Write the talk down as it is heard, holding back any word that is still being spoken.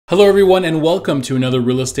Hello everyone and welcome to another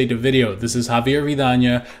real estate video. This is Javier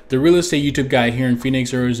Vidana, the real estate YouTube guy here in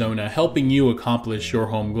Phoenix, Arizona, helping you accomplish your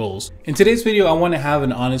home goals. In today's video, I want to have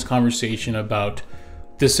an honest conversation about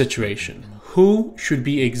this situation. Who should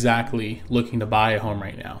be exactly looking to buy a home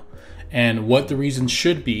right now and what the reasons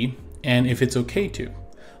should be and if it's okay to.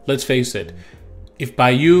 Let's face it, if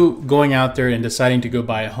by you going out there and deciding to go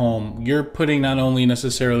buy a home, you're putting not only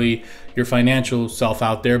necessarily your financial self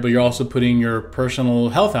out there, but you're also putting your personal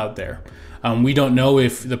health out there. We don't know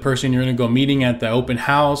if the person you're going to go meeting at the open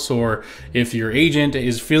house or if your agent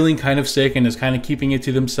is feeling kind of sick and is kind of keeping it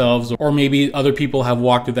to themselves, or maybe other people have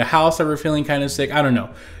walked through the house that were feeling kind of sick. I don't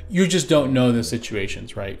know. You just don't know the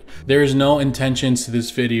situations, right? There is no intentions to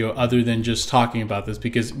this video other than just talking about this,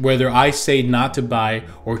 because whether I say not to buy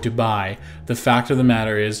or to buy, the fact of the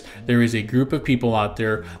matter is there is a group of people out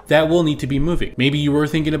there that will need to be moving. Maybe you were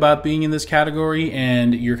thinking about being in this category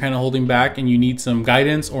and you're kind of holding back and you need some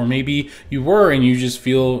guidance, or maybe you were and you just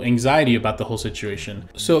feel anxiety about the whole situation.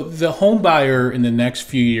 So the home buyer in the next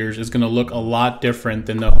few years is going to look a lot different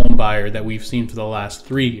than the home buyer that we've seen for the last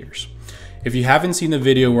 3 years. If you haven't seen the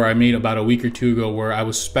video where I made about a week or two ago where I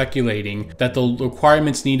was speculating that the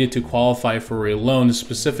requirements needed to qualify for a loan,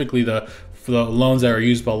 specifically the loans that are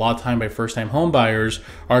used a lot of time by first-time home buyers,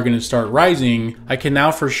 are going to start rising, I can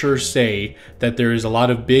now for sure say that there is a lot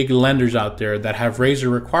of big lenders out there that have raised their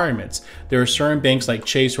requirements. There are certain banks like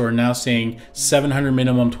Chase who are now saying $700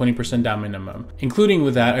 minimum, 20% down minimum. Including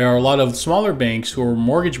with that are a lot of smaller banks who are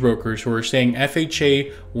mortgage brokers who are saying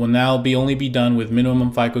FHA will now only be done with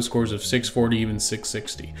minimum FICO scores of 640, even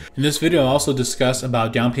 660. In this video, I also discuss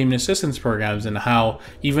about down payment assistance programs and how,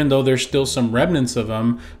 even though there's still some remnants of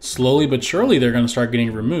them, slowly but surely they're going to start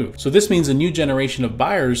getting removed. So this means a new generation of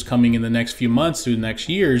buyers coming in the next few months to the next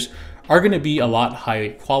years are going to be a lot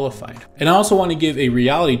highly qualified. And I also want to give a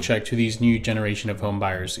reality check to these new generation of home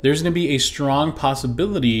buyers. There's going to be a strong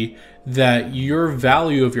possibility that your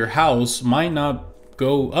value of your house might not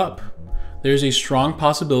go up. There's a strong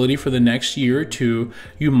possibility for the next year or two,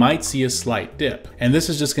 you might see a slight dip. And this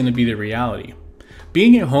is just going to be the reality.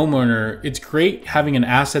 Being a homeowner, it's great having an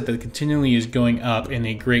asset that continually is going up in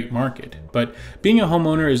a great market. But being a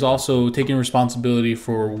homeowner is also taking responsibility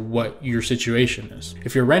for what your situation is.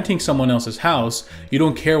 If you're renting someone else's house, you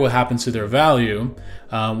don't care what happens to their value,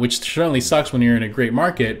 which certainly sucks when you're in a great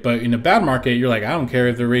market. But in a bad market, you're like, I don't care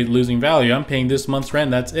if they're losing value. I'm paying this month's rent,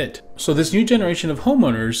 that's it. So this new generation of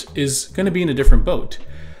homeowners is going to be in a different boat.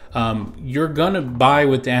 You're going to buy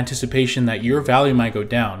with the anticipation that your value might go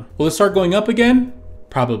down. Will it start going up again?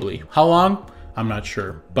 Probably. How long? I'm not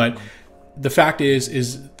sure. But the fact is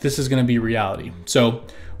this is going to be reality. So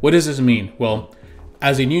what does this mean? Well,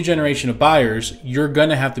 as a new generation of buyers, you're going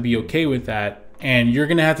to have to be okay with that. And you're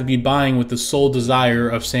going to have to be buying with the sole desire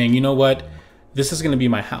of saying, you know what, this is going to be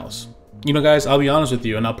my house. You know, guys, I'll be honest with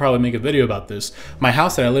you, and I'll probably make a video about this. My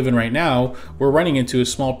house that I live in right now, we're running into a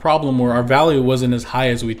small problem where our value wasn't as high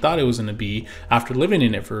as we thought it was going to be after living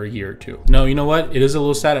in it for a year or two. No, you know what? It is a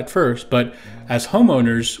little sad at first, but as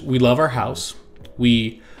homeowners, we love our house.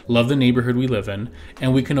 We love the neighborhood we live in,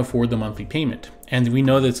 and we can afford the monthly payment. And we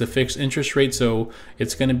know that it's a fixed interest rate, so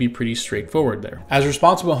it's going to be pretty straightforward there. As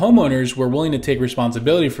responsible homeowners, we're willing to take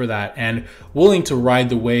responsibility for that and willing to ride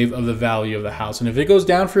the wave of the value of the house. And if it goes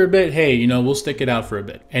down for a bit, hey, you know, we'll stick it out for a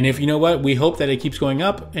bit. And if, you know what, we hope that it keeps going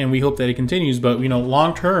up and we hope that it continues, but, you know,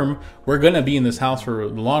 long term, we're going to be in this house for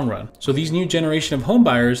the long run. So these new generation of home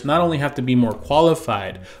buyers not only have to be more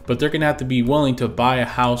qualified, but they're going to have to be willing to buy a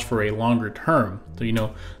house for a longer term. So, you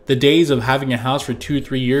know, the days of having a house for 2 or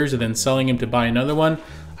 3 years and then selling them to buy another one,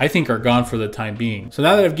 I think are gone for the time being. So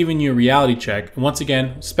now that I've given you a reality check, and once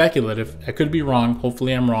again, speculative, I could be wrong,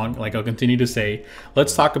 hopefully I'm wrong, like I'll continue to say,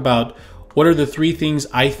 let's talk about what are the 3 things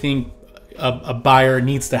I think a buyer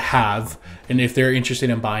needs to have and if they're interested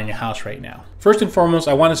in buying a house right now. First and foremost,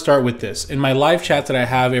 I want to start with this. In my live chats that I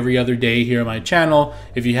have every other day here on my channel,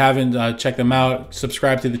 if you haven't checked them out,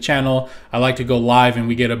 subscribe to the channel. I like to go live and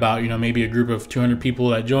we get about, you know, maybe a group of 200 people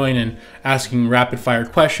that join and asking rapid fire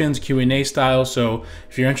questions, Q&A style. So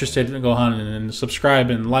if you're interested, go on and subscribe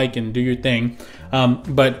and like and do your thing.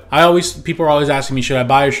 But people are always asking me, should I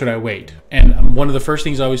buy or should I wait? And one of the first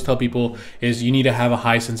things I always tell people is you need to have a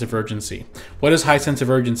high sense of urgency. What does high sense of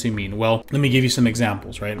urgency mean? Well, let me give you some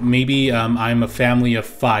examples, right? Maybe I'm a family of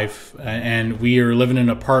 5 and we are living in an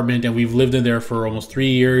apartment and we've lived in there for almost 3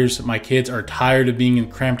 years. My kids are tired of being in a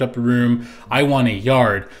cramped up room. I want a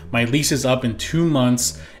yard. My lease is up in 2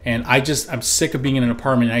 months and I'm sick of being in an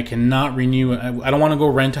apartment. I cannot renew. I don't want to go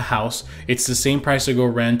rent a house. It's the same price to go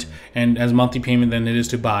rent and as monthly payment than it is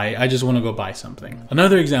to buy. I just want to go buy something.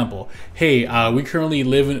 Another example, hey, We currently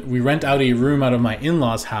we rent out a room out of my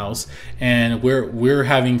in-laws' house, and we're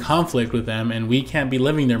having conflict with them, and we can't be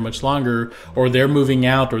living there much longer, or they're moving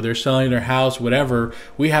out, or they're selling their house, whatever.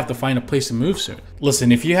 We have to find a place to move soon.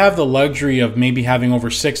 Listen, if you have the luxury of maybe having over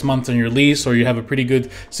 6 months on your lease, or you have a pretty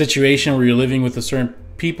good situation where you're living with a certain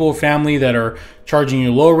family that are charging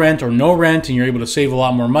you low rent or no rent, and you're able to save a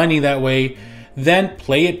lot more money that way, then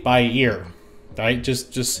play it by ear, right?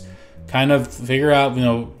 Just kind of figure out,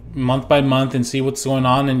 month by month and see what's going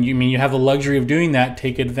on. And you have the luxury of doing that.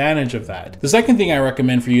 Take advantage of that. The second thing I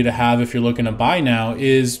recommend for you to have if you're looking to buy now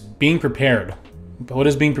is being prepared. What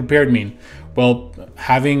does being prepared mean? Well,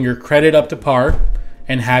 having your credit up to par,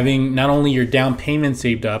 and having not only your down payment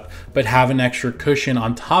saved up, but have an extra cushion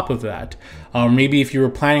on top of that. Maybe if you were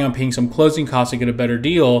planning on paying some closing costs to get a better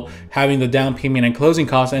deal, having the down payment and closing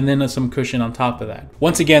costs, and then some cushion on top of that.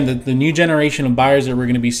 Once again, the new generation of buyers that we're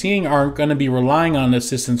going to be seeing aren't going to be relying on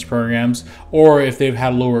assistance programs, or if they've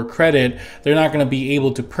had lower credit, they're not going to be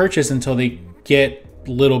able to purchase until they get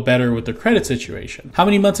a little better with their credit situation. How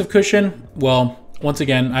many months of cushion? Well, once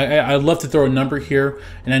again, I'd love to throw a number here,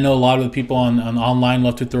 and I know a lot of the people on online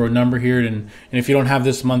love to throw a number here, and if you don't have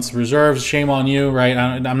this month's reserves, shame on you, right?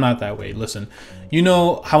 I'm not that way. Listen, you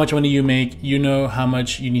know how much money you make, you know how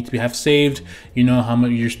much you need to have saved, you know how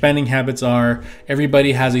much your spending habits are.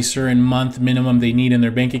 Everybody has a certain month minimum they need in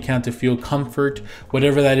their bank account to feel comfort,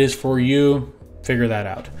 whatever that is for you. Figure that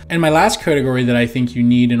out. And my last category that I think you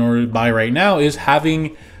need in order to buy right now is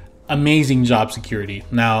having amazing job security.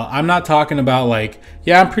 Now, I'm not talking about like,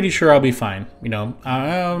 yeah, I'm pretty sure I'll be fine.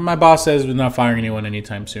 My boss says we're not firing anyone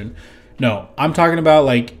anytime soon. No, I'm talking about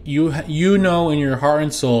like you know in your heart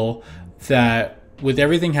and soul that with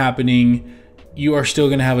everything happening, you are still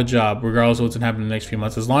going to have a job regardless of what's going to happen in the next few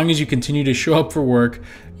months. As long as you continue to show up for work,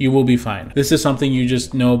 you will be fine. This is something you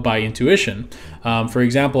just know by intuition. For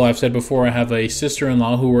example, I've said before, I have a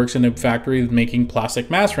sister-in-law who works in a factory making plastic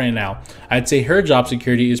masks right now. I'd say her job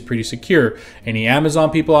security is pretty secure. Any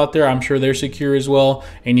Amazon people out there, I'm sure they're secure as well.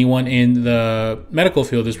 Anyone in the medical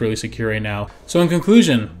field is really secure right now. So in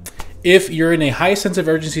conclusion, if you're in a high sense of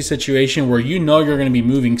urgency situation where you know you're going to be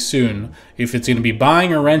moving soon, if it's going to be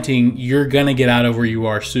buying or renting, you're going to get out of where you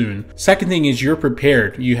are soon. Second thing is you're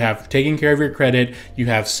prepared. You have taken care of your credit. You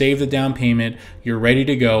have saved the down payment. You're ready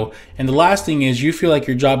to go. And the last thing is you feel like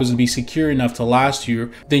your job is going to be secure enough to last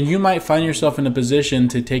you. Then you might find yourself in a position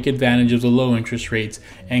to take advantage of the low interest rates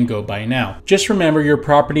and go buy now. Just remember, your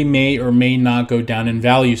property may or may not go down in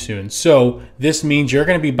value soon. So this means you're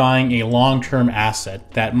going to be buying a long-term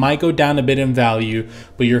asset that might go down a bit in value,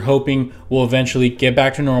 but you're hoping will eventually get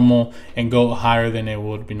back to normal and go higher than it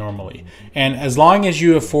would be normally. And as long as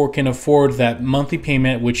you can afford that monthly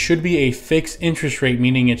payment, which should be a fixed interest rate,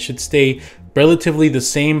 meaning it should stay relatively the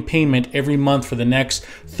same payment every month for the next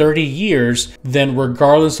 30 years, then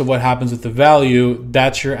regardless of what happens with the value,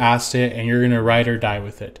 that's your asset and you're gonna ride or die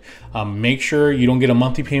with it. Make sure you don't get a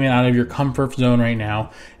monthly payment out of your comfort zone right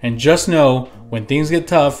now. And just know when things get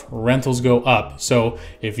tough, rentals go up. So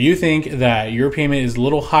if you think that your payment is a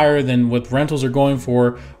little higher than what rentals are going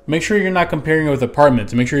for, make sure you're not comparing it with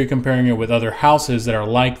apartments. Make sure you're comparing it with other houses that are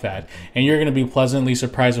like that. And you're gonna be pleasantly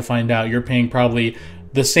surprised to find out you're paying probably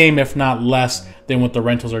the same, if not less, than what the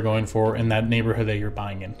rentals are going for in that neighborhood that you're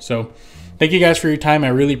buying in. So thank you guys for your time. I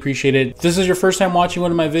really appreciate it. If this is your first time watching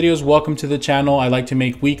one of my videos, welcome to the channel. I like to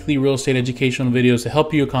make weekly real estate educational videos to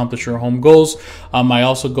help you accomplish your home goals. I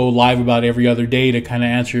also go live about every other day to kind of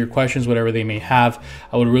answer your questions, whatever they may have.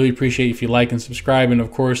 I would really appreciate if you like and subscribe. And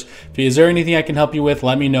of course, is there anything I can help you with?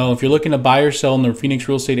 Let me know. If you're looking to buy or sell in the Phoenix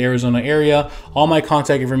real estate Arizona area, all my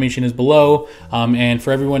contact information is below. And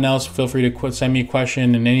for everyone else, feel free to send me a question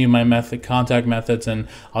in any of my contact methods, and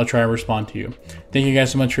I'll try to respond to you. Thank you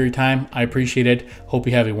guys so much for your time. I appreciate it. Hope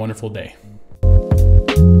you have a wonderful day.